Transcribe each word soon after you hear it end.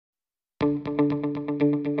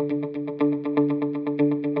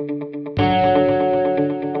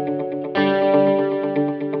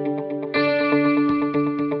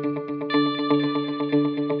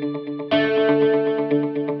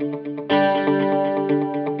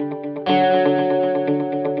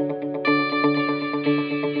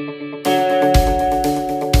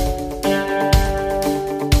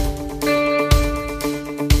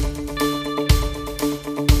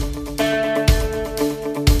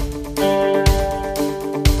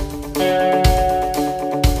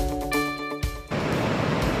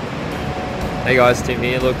Hey guys, Tim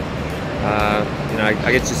here. Look, you know,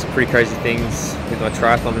 I get just pretty crazy things with my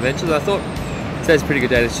triathlon adventures. I thought today's a pretty good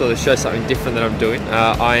day to sort of show something different that I'm doing.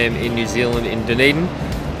 I am in New Zealand, in Dunedin.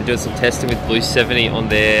 We're doing some testing with Blueseventy on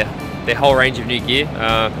their whole range of new gear.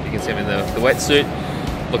 You can see I'm in the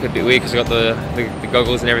wetsuit. Look a bit weird because I got the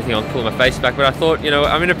goggles and everything on, pulling my face back. But I thought, you know,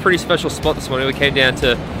 I'm in a pretty special spot this morning. We came down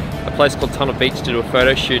to a place called Tunnel Beach to do a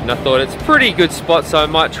photo shoot, and I thought it's a pretty good spot, so I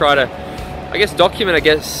might try to, I guess, document,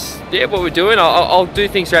 yeah, what we're doing. I'll do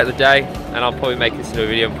things throughout the day, and I'll probably make this into a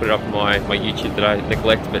video and put it up on my YouTube that I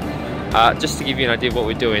neglect. But just to give you an idea of what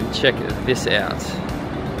we're doing, check this out.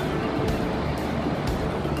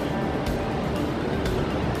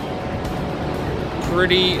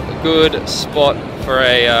 Pretty good spot for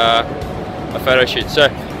a photo shoot. So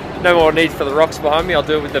no more need for the rocks behind me. I'll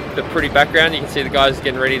do it with the pretty background. You can see the guys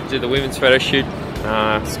getting ready to do the women's photo shoot.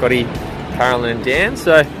 Scotty, Carolyn and Dan.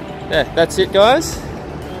 So yeah, that's it guys.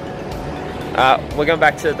 We're going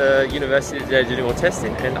back to the university today to do more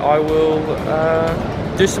testing, and I will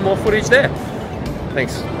do some more footage there.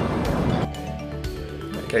 Thanks.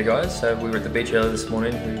 Okay guys, so we were at the beach earlier this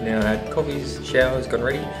morning. We've now had coffees, showers, gotten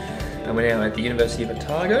ready, and we're now at the University of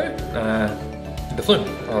Otago, the Flume.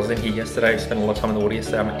 I was in here yesterday, spent a lot of time in the water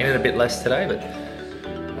yesterday. I'm in it a bit less today, but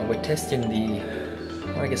we're testing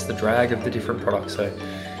I guess the drag of the different products. So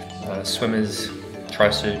swimmers,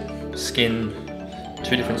 tri-suit, skin,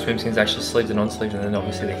 2 different swim skins, actually sleeves and non-sleeves, and then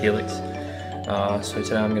obviously the Helix. So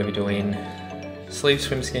today I'm going to be doing sleeve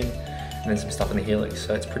swim skin and then some stuff in the Helix.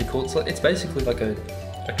 So it's pretty cool. It's basically like a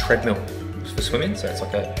treadmill for swimming. So it's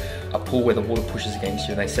like a pool where the water pushes against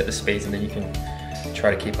you and they set the speeds, and then you can try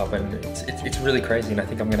to keep up. And it's really crazy, and I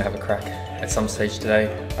think I'm going to have a crack at some stage today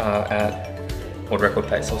at world record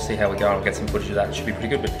pace. I'll see how we go. I'll get some footage of that. It should be pretty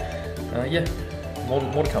good. But yeah,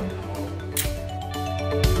 more to come.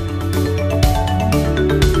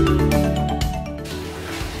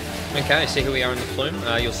 Okay, so here we are in the Flume.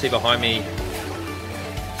 You'll see behind me,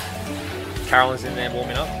 Carolyn's in there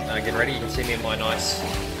warming up, getting ready. You can see me in my nice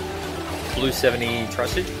Blueseventy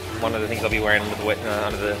tri-suit. One of the things I'll be wearing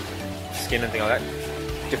under the skin and things like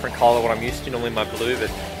that. Different colour what I'm used to, normally my blue,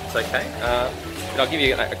 but it's okay. But I'll give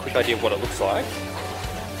you a quick idea of what it looks like.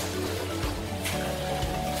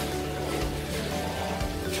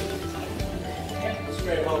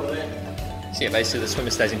 So yeah, basically the swimmer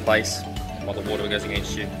stays in place while the water goes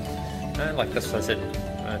against you. Like that's what I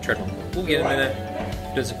said, treadmill. We'll get in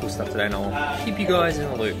there, do some cool stuff today, and I'll keep you guys in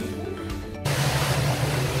the loop.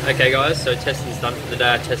 Okay guys, so testing's done for the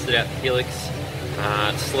day. I tested out the Helix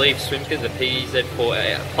sleeve swim skin, the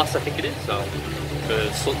PZ4 Plus I think it is, so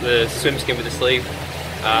the swim skin with the sleeve.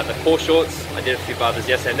 The 4 shorts, I did a few others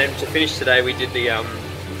yesterday, and then to finish today we did the,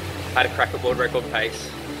 had a crack at world record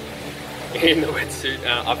pace in the wetsuit.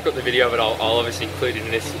 I've got the video of it, I'll obviously include it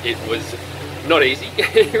in this. It was not easy.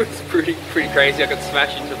 It was pretty crazy. I got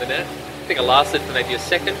smashed into the net. I think I lasted for maybe a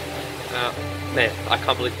second. Man, I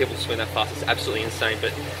can't believe people swim that fast. It's absolutely insane.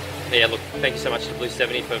 But yeah, look, thank you so much to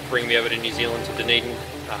Blueseventy for bringing me over to New Zealand, to Dunedin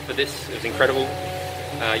for this. It was incredible.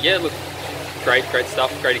 Yeah, look, great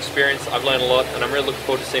stuff, great experience. I've learned a lot, and I'm really looking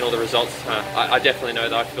forward to seeing all the results. I definitely know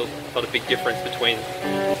that I felt a big difference between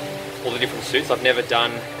all the different suits. I've never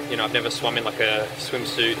done, you know, I've never swum in like a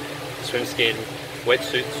swimsuit, swim skin,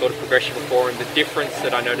 wetsuit sort of progression before, and the difference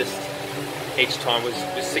that I noticed each time was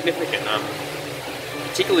significant.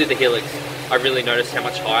 Particularly the Helix, I really noticed how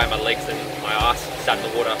much higher my legs and my ass sat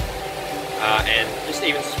in the water, and just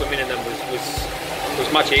even swimming in them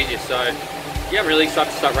was much easier. So yeah, I'm really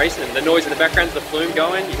excited to start racing them. The noise in the background is the Flume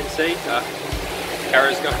going, you can see.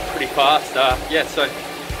 Kara's going pretty fast. Yeah, so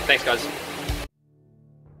thanks guys.